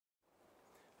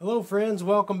Hello friends,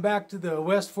 welcome back to the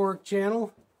West Fork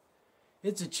channel.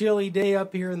 It's a chilly day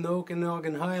up here in the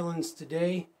Okanagan Highlands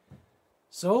today.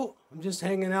 So, I'm just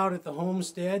hanging out at the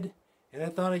homestead and I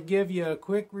thought I'd give you a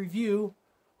quick review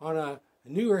on a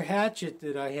newer hatchet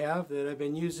that I have that I've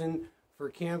been using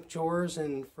for camp chores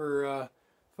and for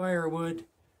firewood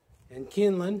and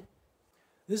kindling.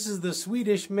 This is the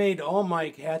Swedish made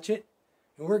Almike hatchet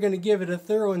and we're going to give it a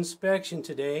thorough inspection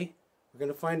today. We're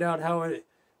going to find out how it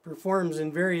performs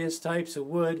in various types of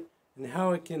wood and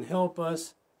how it can help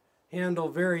us handle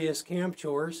various camp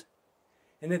chores.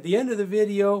 And at the end of the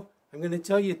video, I'm going to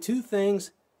tell you two things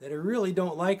that I really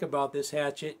don't like about this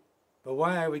hatchet, but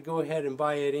why I would go ahead and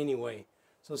buy it anyway.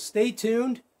 So stay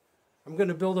tuned. I'm going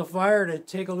to build a fire to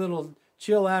take a little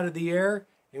chill out of the air,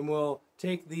 and we'll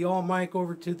take the Almike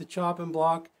over to the chopping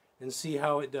block and see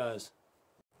how it does.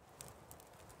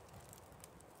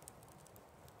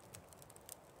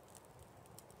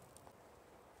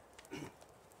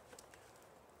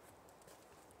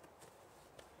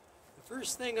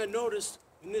 First thing I noticed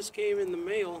when this came in the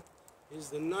mail is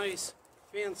the nice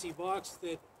fancy box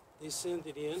that they sent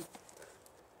it in.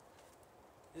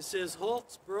 It says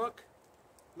Hults Bruk,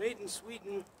 made in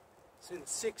Sweden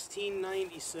since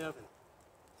 1697.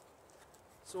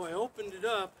 So I opened it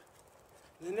up,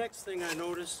 and the next thing I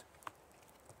noticed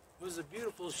was a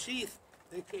beautiful sheath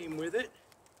that came with it.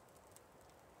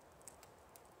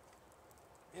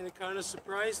 And it kind of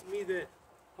surprised me that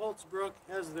Hults Bruk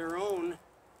has their own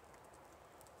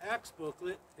axe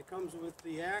booklet that comes with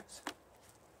the axe.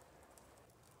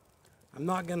 I'm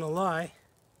not gonna lie,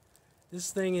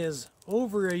 this thing is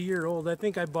over a year old. I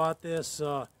think I bought this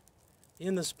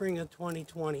in the spring of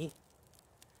 2020,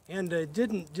 and it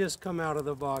didn't just come out of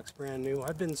the box brand new.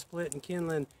 I've been splitting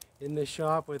kindling in the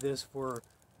shop with this for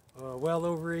well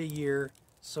over a year,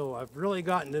 so I've really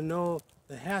gotten to know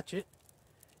the hatchet,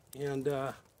 and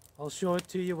I'll show it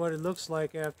to you what it looks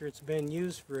like after it's been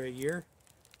used for a year.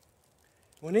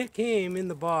 When it came in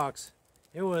the box,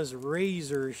 it was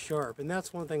razor sharp, and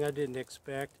that's one thing I didn't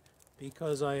expect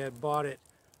because I had bought it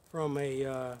from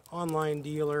a online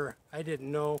dealer. I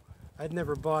didn't know. I'd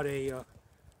never bought a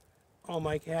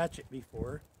Almike hatchet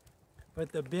before,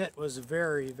 but the bit was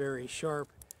very, very sharp.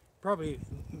 Probably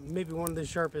maybe one of the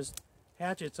sharpest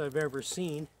hatchets I've ever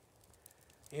seen.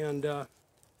 And the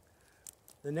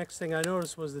next thing I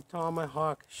noticed was the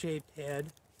tomahawk shaped head,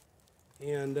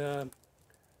 and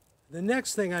the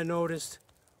next thing I noticed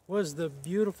was the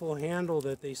beautiful handle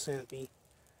that they sent me.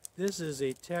 This is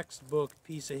a textbook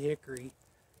piece of hickory,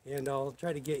 and I'll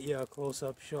try to get you a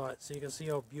close-up shot so you can see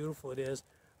how beautiful it is.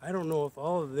 I don't know if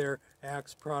all of their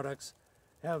axe products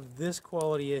have this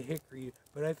quality of hickory,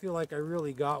 but I feel like I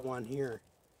really got one here.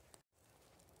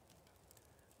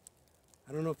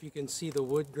 I don't know if you can see the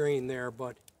wood grain there,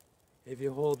 but if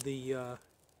you hold the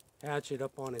hatchet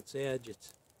up on its edge,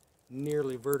 it's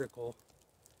nearly vertical.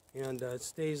 And it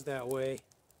stays that way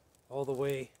all the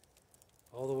way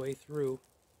through.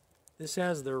 This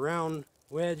has the round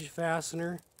wedge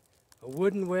fastener, a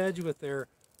wooden wedge with their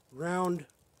round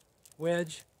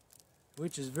wedge,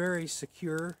 which is very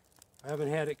secure. I haven't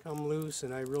had it come loose,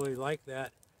 and I really like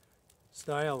that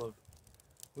style of,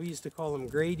 we used to call them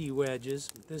Grady wedges.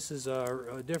 This is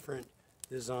a different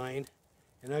design,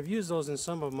 and I've used those in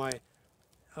some of my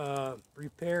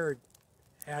repaired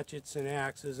hatchets and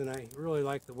axes, and I really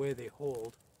like the way they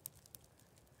hold.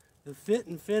 The fit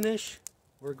and finish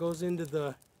where it goes into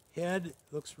the head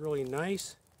looks really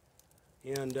nice,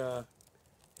 and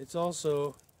it's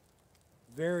also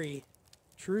very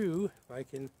true. If I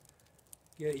can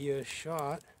get you a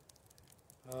shot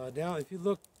down, if you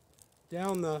look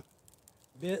down the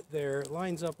bit there, it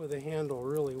lines up with the handle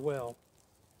really well,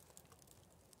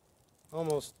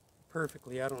 almost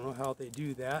perfectly. I don't know how they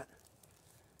do that.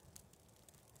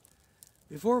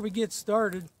 Before we get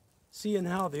started seeing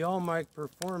how the Almike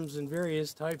performs in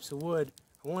various types of wood,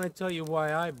 I want to tell you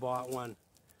why I bought one.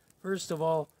 First of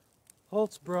all,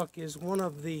 Hults Bruk is one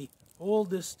of the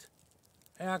oldest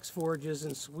axe forges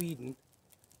in Sweden,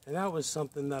 and that was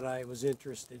something that I was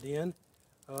interested in.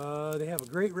 They have a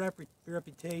great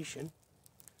reputation.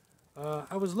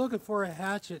 I was looking for a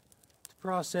hatchet to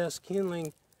process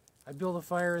kindling. I build a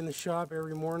fire in the shop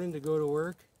every morning to go to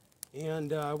work,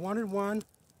 and I wanted one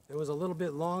that was a little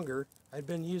bit longer. I'd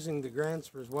been using the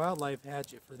Gransfors Wildlife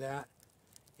hatchet for that,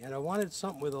 and I wanted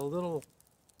something with a little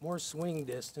more swing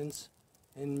distance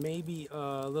and maybe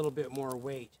a little bit more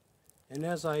weight. And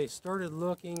as I started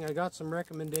looking, I got some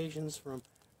recommendations from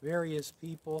various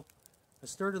people. I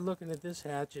started looking at this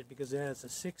hatchet because it has a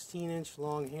 16-inch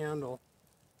long handle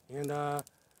and a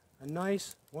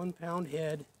nice 1-pound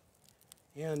head,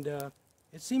 and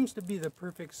it seems to be the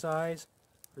perfect size.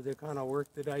 for the kind of work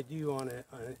that I do on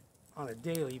a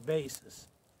daily basis.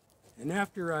 And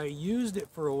after I used it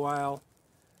for a while,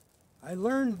 I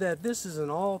learned that this is an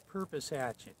all-purpose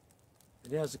hatchet.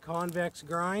 It has a convex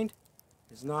grind.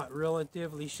 It's not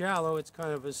relatively shallow. It's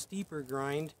kind of a steeper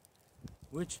grind,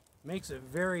 which makes it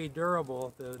very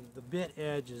durable. The bit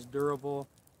edge is durable.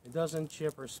 It doesn't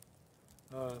chip or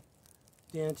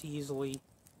dent easily.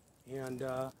 And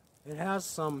it has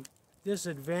some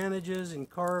disadvantages in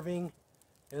carving,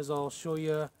 as I'll show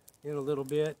you in a little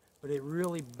bit, but it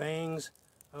really bangs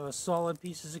solid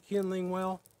pieces of kindling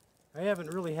well. I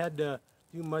haven't really had to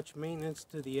do much maintenance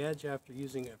to the edge after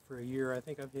using it for a year. I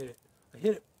think I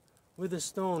hit it with a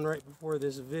stone right before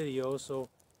this video, so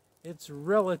it's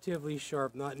relatively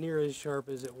sharp, not near as sharp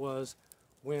as it was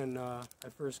when I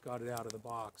first got it out of the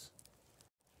box.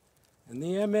 And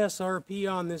the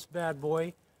MSRP on this bad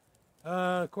boy,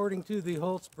 according to the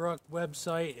Hults Bruk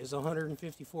website, is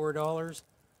 $154.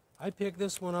 I picked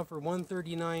this one up for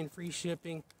 $139 free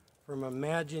shipping from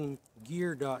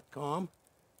imaginegear.com,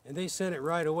 and they sent it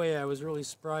right away. I was really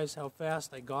surprised how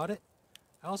fast I got it.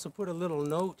 I also put a little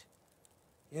note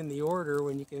in the order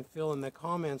when you can fill in the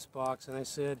comments box, and I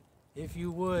said, if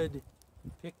you would,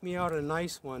 pick me out a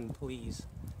nice one, please.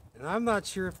 And I'm not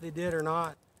sure if they did or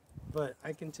not, but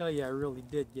I can tell you I really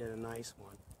did get a nice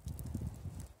one.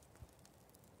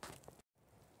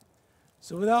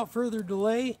 So without further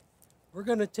delay, we're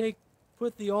going to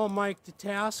put the Almike to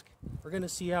task. We're going to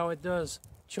see how it does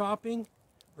chopping.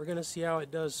 We're going to see how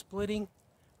it does splitting.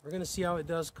 We're going to see how it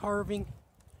does carving.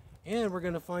 And we're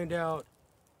going to find out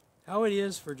how it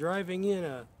is for driving in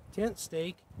a tent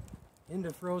stake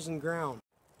into frozen ground.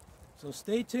 So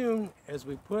stay tuned as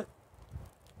we put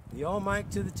the Almike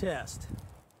to the test.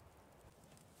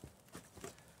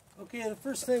 Okay, the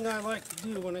first thing I like to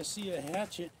do when I see a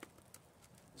hatchet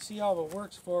is see how it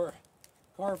works for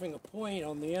carving a point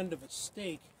on the end of its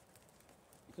stake,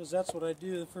 because that's what I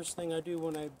do. The first thing I do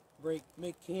when I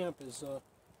make camp is I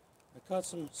cut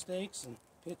some stakes and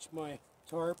pitch my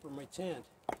tarp or my tent.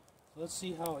 So let's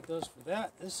see how it does for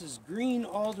that. This is green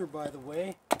alder, by the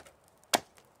way.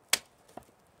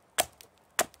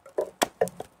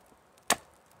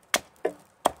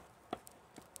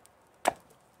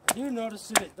 I do notice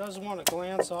that it does want to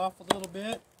glance off a little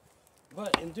bit,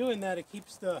 but in doing that it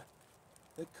keeps the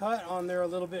cut on there a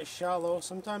little bit shallow.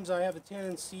 Sometimes I have a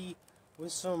tendency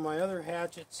with some of my other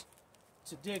hatchets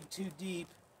to dig too deep,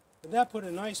 but that put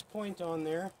a nice point on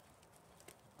there.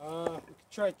 We could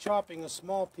try chopping a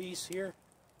small piece here.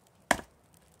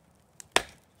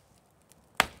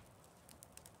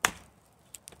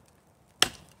 Now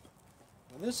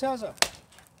this has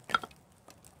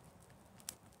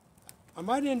I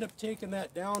might end up taking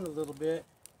that down a little bit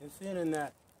and thinning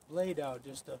that blade out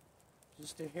just a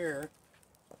hair,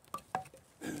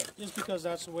 just because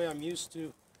that's the way I'm used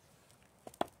to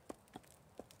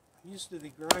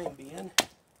the grind being.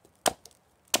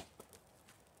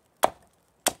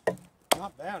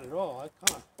 Not bad at all.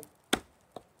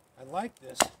 I like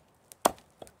this.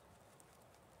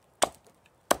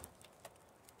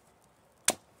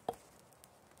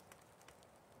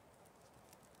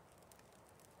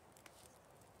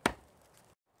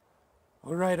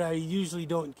 Alright, I usually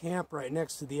don't camp right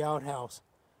next to the outhouse,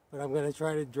 but I'm going to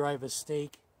try to drive a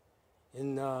stake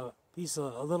in a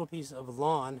little piece of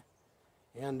lawn,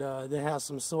 and that has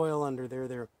some soil under there.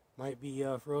 There might be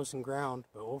frozen ground,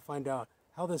 but we'll find out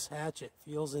how this hatchet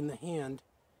feels in the hand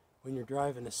when you're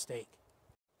driving a stake.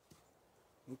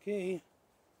 Okay,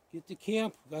 get to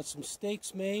camp. Got some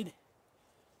stakes made,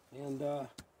 and we're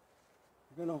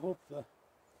going to hope the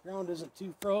ground isn't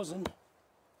too frozen.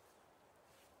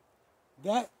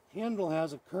 That handle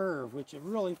has a curve, which it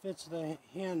really fits the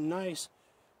hand nice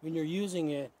when you're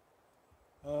using it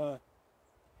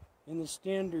in the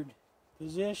standard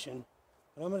position.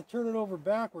 But I'm going to turn it over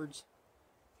backwards,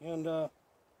 and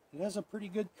it has a pretty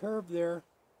good curve there.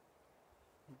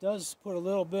 It does put a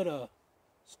little bit of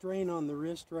strain on the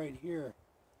wrist right here,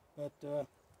 but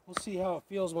we'll see how it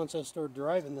feels once I start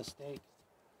driving the stake.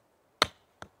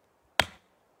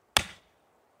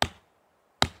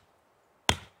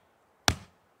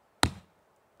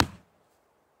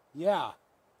 Yeah,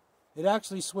 it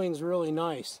actually swings really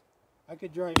nice. I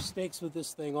could drive stakes with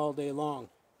this thing all day long.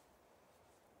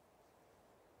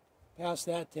 Pass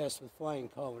that test with flying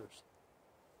colors.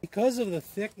 Because of the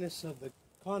thickness of the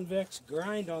convex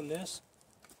grind on this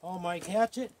Almike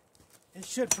hatchet, it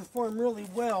should perform really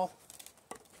well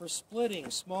for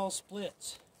splitting small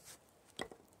splits. We'll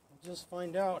just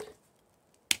find out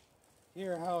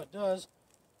here how it does.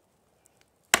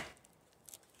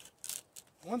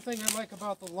 One thing I like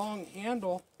about the long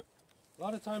handle, a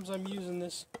lot of times I'm using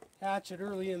this hatchet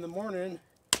early in the morning.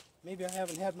 Maybe I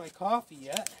haven't had my coffee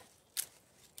yet.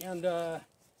 And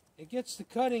it gets the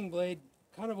cutting blade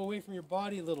kind of away from your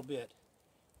body a little bit.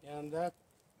 And that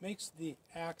makes the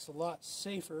axe a lot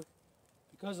safer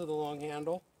because of the long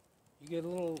handle. You get a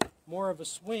little more of a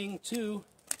swing too.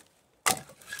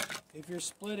 If you're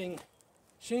splitting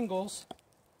shingles,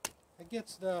 it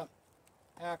gets the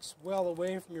axe well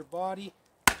away from your body.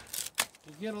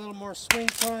 You get a little more swing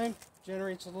time,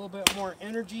 generates a little bit more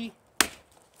energy.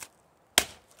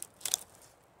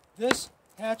 This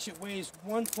hatchet weighs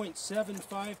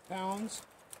 1.75 pounds,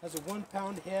 has a 1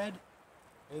 pound head,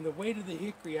 and the weight of the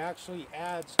hickory actually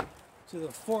adds to the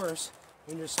force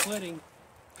when you're splitting.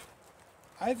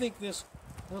 I think this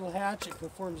little hatchet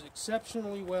performs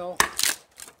exceptionally well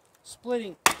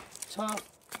splitting tough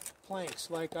planks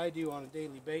like I do on a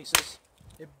daily basis.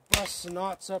 It busts the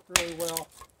knots up really well,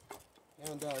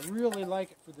 and I really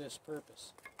like it for this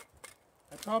purpose.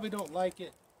 I probably don't like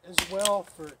it as well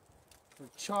for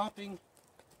chopping,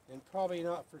 and probably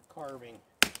not for carving.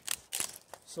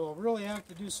 So I'll really have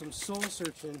to do some soul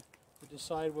searching to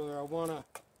decide whether I want to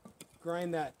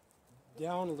grind that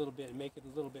down a little bit and make it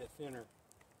a little bit thinner,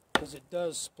 because it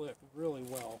does split really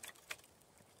well.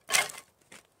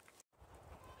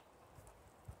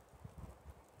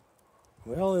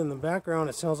 Well, in the background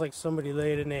it sounds like somebody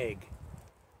laid an egg.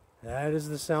 That is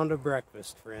the sound of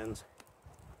breakfast, friends.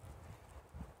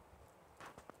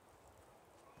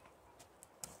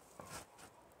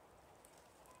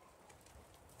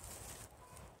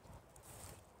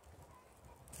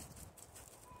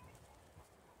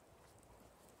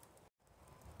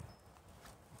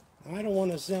 I don't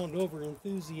want to sound over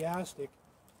enthusiastic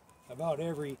about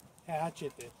every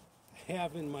hatchet that I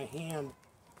have in my hand,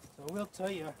 so I will tell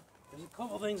you there's a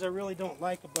couple things I really don't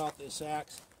like about this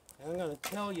axe, and I'm going to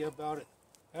tell you about it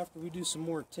after we do some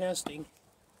more testing.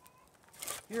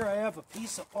 Here I have a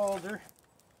piece of alder.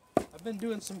 I've been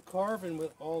doing some carving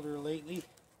with alder lately.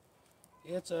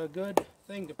 It's a good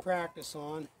thing to practice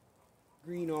on,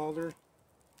 green alder.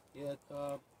 It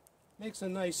makes a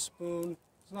nice spoon.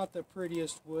 It's not the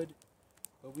prettiest wood,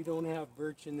 but we don't have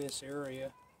birch in this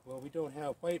area. Well, we don't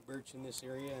have white birch in this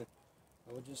area.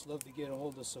 I would just love to get a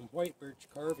hold of some white birch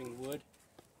carving wood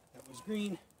that was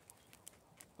green.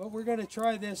 But we're going to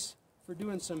try this for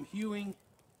doing some hewing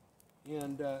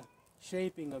and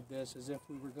shaping of this as if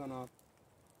we were going to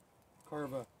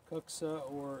carve a kuksa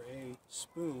or a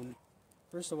spoon.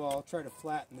 First of all, I'll try to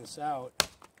flatten this out.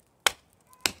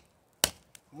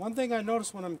 One thing I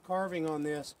notice when I'm carving on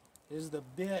this is the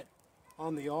bit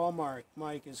on the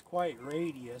Almike is quite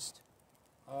radiused.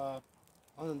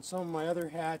 On some of my other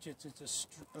hatchets, it's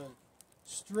a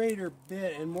straighter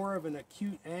bit and more of an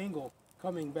acute angle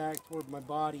coming back toward my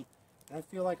body. And I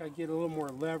feel like I get a little more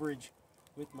leverage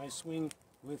with my swing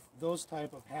with those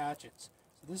type of hatchets.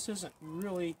 So this isn't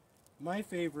really my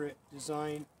favorite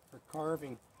design for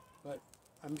carving, but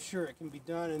I'm sure it can be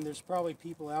done, and there's probably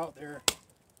people out there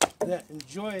that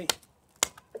enjoy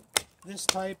this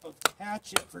type of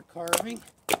hatchet for carving.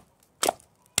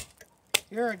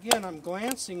 Here again, I'm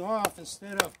glancing off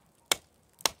instead of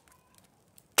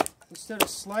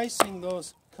slicing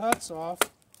those cuts off.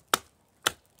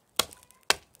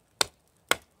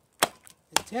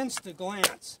 It tends to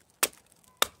glance.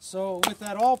 So with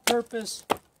that all-purpose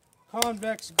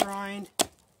convex grind,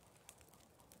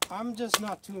 I'm just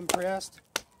not too impressed.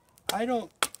 I don't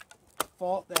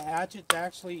fault the hatchet. It's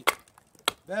actually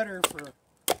better for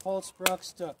Hults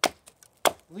Bruks to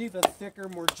leave a thicker,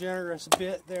 more generous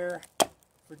bit there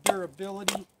for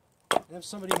durability. And if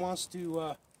somebody wants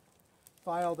to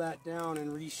file that down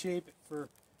and reshape it for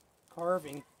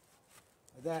carving,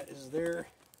 that is there.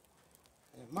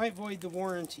 It might void the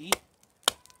warranty.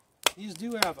 These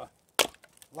do have a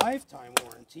lifetime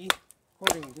warranty,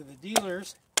 according to the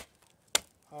dealers.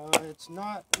 It's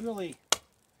not really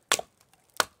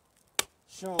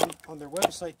shown on their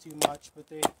website too much, but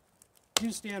they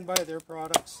do stand by their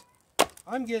products.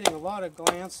 I'm getting a lot of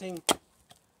glancing,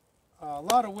 a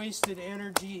lot of wasted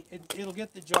energy. It'll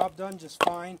get the job done just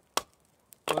fine,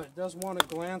 but it does want to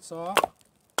glance off.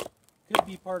 Could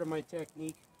be part of my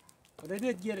technique, but I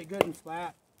did get it good and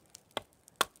flat.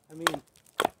 I mean,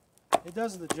 it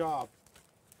does the job.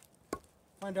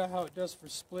 Find out how it does for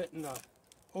splitting a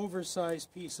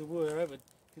oversized piece of wood. I would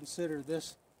consider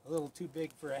this a little too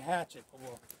big for a hatchet, but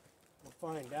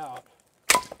we'll find out.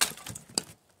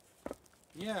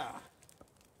 Yeah,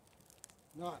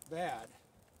 not bad.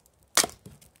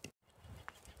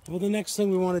 Well, the next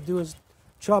thing we want to do is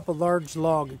chop a large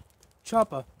log,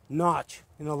 chop a notch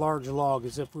in a large log,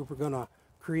 as if we were going to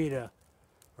create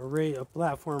a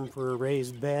platform for a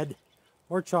raised bed,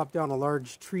 or chop down a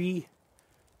large tree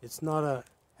It's not a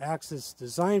axe that's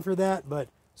designed for that, but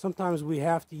sometimes we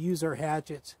have to use our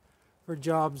hatchets for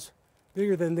jobs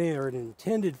bigger than they are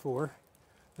intended for.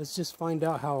 Let's just find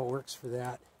out how it works for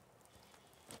that.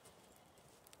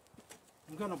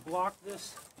 I'm going to block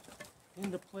this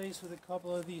into place with a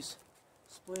couple of these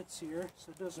splits here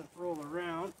so it doesn't roll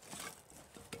around.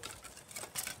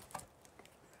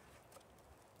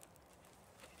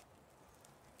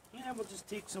 And we'll just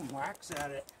take some wax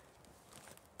at it.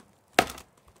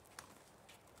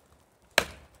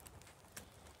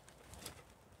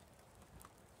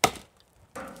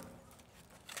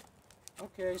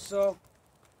 Okay, so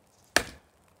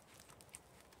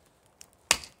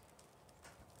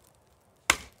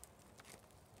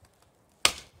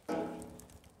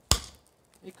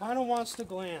it kind of wants to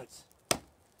glance.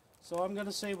 So I'm going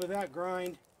to say with that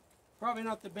grind, probably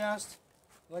not the best.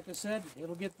 Like I said,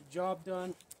 it'll get the job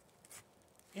done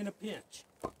in a pinch.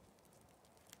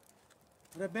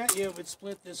 But I bet you it would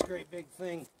split this great big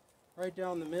thing right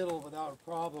down the middle without a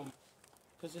problem,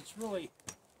 because it's really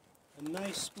a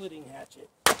nice splitting hatchet.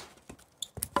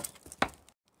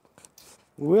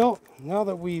 Well, now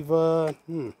that we've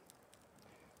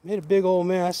made a big old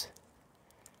mess,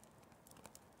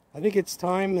 I think it's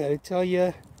time that I tell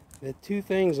you the two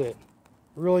things that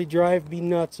really drive me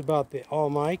nuts about the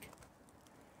Almike.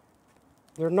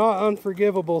 They're not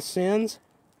unforgivable sins,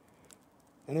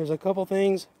 and there's a couple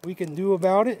things we can do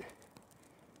about it,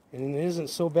 and it isn't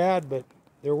so bad, but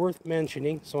they're worth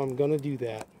mentioning, so I'm going to do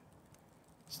that.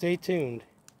 Stay tuned.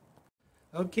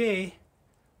 Okay,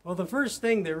 well, the first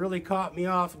thing that really caught me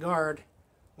off guard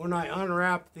when I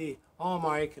unwrapped the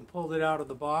Almike and pulled it out of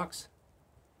the box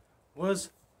was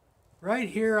right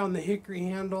here on the hickory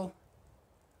handle,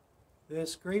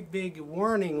 this great big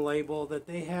warning label that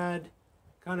they had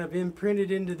kind of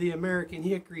imprinted into the American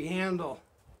hickory handle.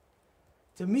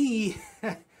 To me,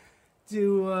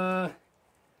 to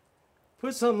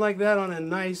put something like that on a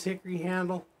nice hickory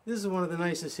handle, this is one of the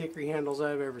nicest hickory handles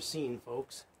I've ever seen,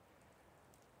 folks.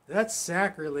 That's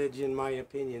sacrilege in my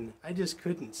opinion. I just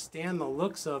couldn't stand the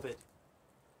looks of it.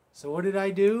 So what did I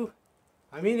do?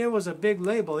 I mean, it was a big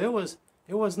label. It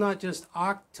was not just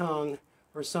octung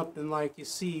or something like you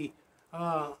see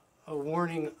a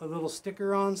warning, a little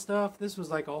sticker on stuff. This was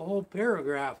like a whole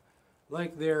paragraph,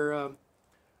 like their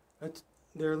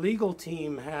legal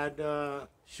team had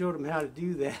showed them how to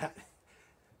do that.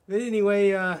 But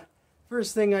anyway,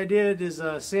 first thing I did is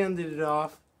sanded it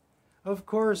off. Of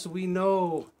course, we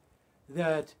know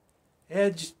that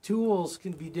edged tools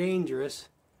can be dangerous.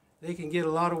 They can get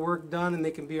a lot of work done and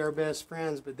they can be our best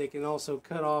friends, but they can also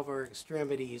cut off our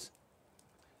extremities.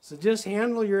 So just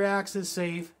handle your axes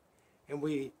safe, and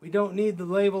we don't need the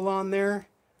label on there.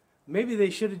 Maybe they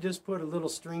should have just put a little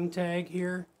string tag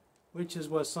here, which is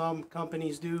what some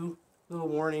companies do, little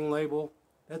warning label.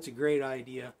 That's a great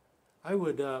idea. I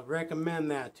would recommend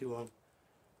that to them.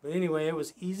 But anyway, it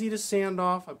was easy to sand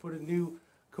off. I put a new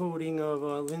coating of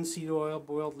linseed oil,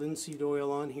 boiled linseed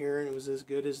oil on here, and it was as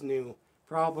good as new.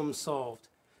 Problem solved.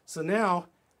 So now,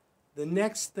 the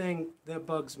next thing that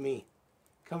bugs me,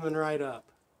 coming right up.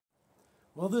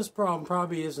 Well, this problem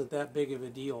probably isn't that big of a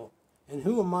deal. And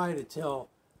who am I to tell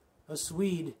a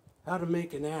Swede how to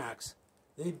make an axe?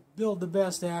 They build the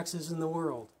best axes in the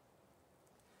world.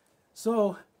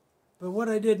 So, but what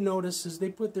I did notice is they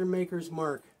put their maker's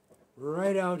mark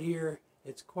right out here.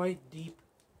 It's quite deep.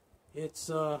 It's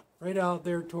right out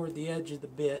there toward the edge of the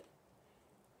bit.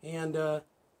 And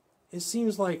it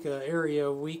seems like an area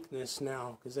of weakness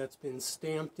now because that's been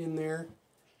stamped in there.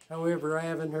 However, I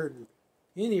haven't heard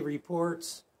any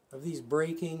reports of these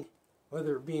breaking,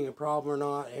 whether it being a problem or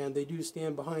not, and they do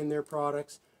stand behind their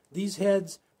products. These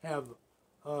heads have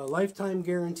a lifetime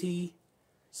guarantee.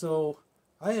 So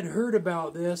I had heard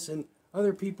about this, and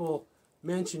other people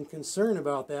mentioned concern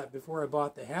about that before I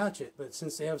bought the hatchet, but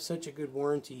since they have such a good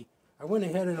warranty, I went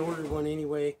ahead and ordered one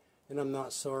anyway, and I'm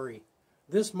not sorry.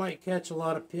 This might catch a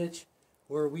lot of pitch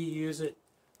where we use it,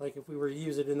 like if we were to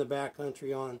use it in the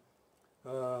backcountry on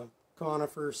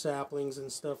conifer saplings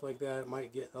and stuff like that. It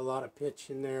might get a lot of pitch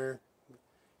in there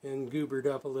and goobered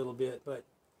up a little bit, but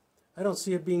I don't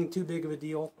see it being too big of a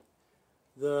deal.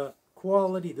 The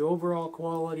quality, the overall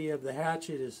quality of the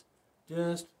hatchet is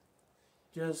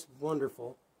just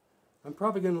wonderful. I'm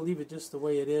probably going to leave it just the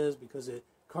way it is because it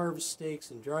carves steaks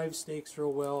and drives steaks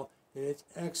real well, and it's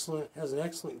excellent, has an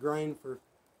excellent grind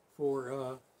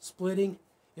for splitting.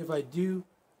 If I do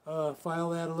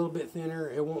file that a little bit thinner,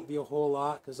 it won't be a whole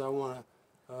lot because I want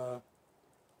to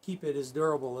keep it as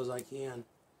durable as I can.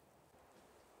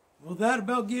 Well, that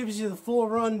about gives you the full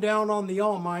rundown on the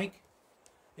Almike.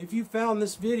 If you found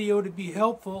this video to be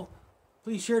helpful,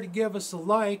 please sure to give us a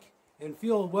like and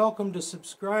feel welcome to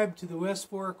subscribe to the West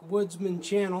Fork Woodsman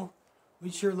channel.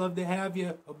 We'd sure love to have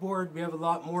you aboard. We have a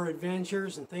lot more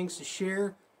adventures and things to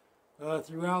share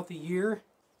throughout the year.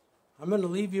 I'm going to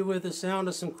leave you with the sound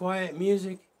of some quiet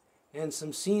music and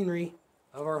some scenery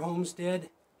of our homestead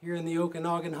here in the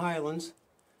Okanagan Highlands.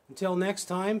 Until next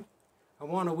time, I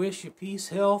want to wish you peace,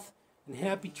 health, and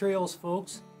happy trails,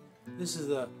 folks. This is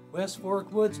the West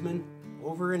Fork Woodsman,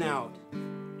 over and out.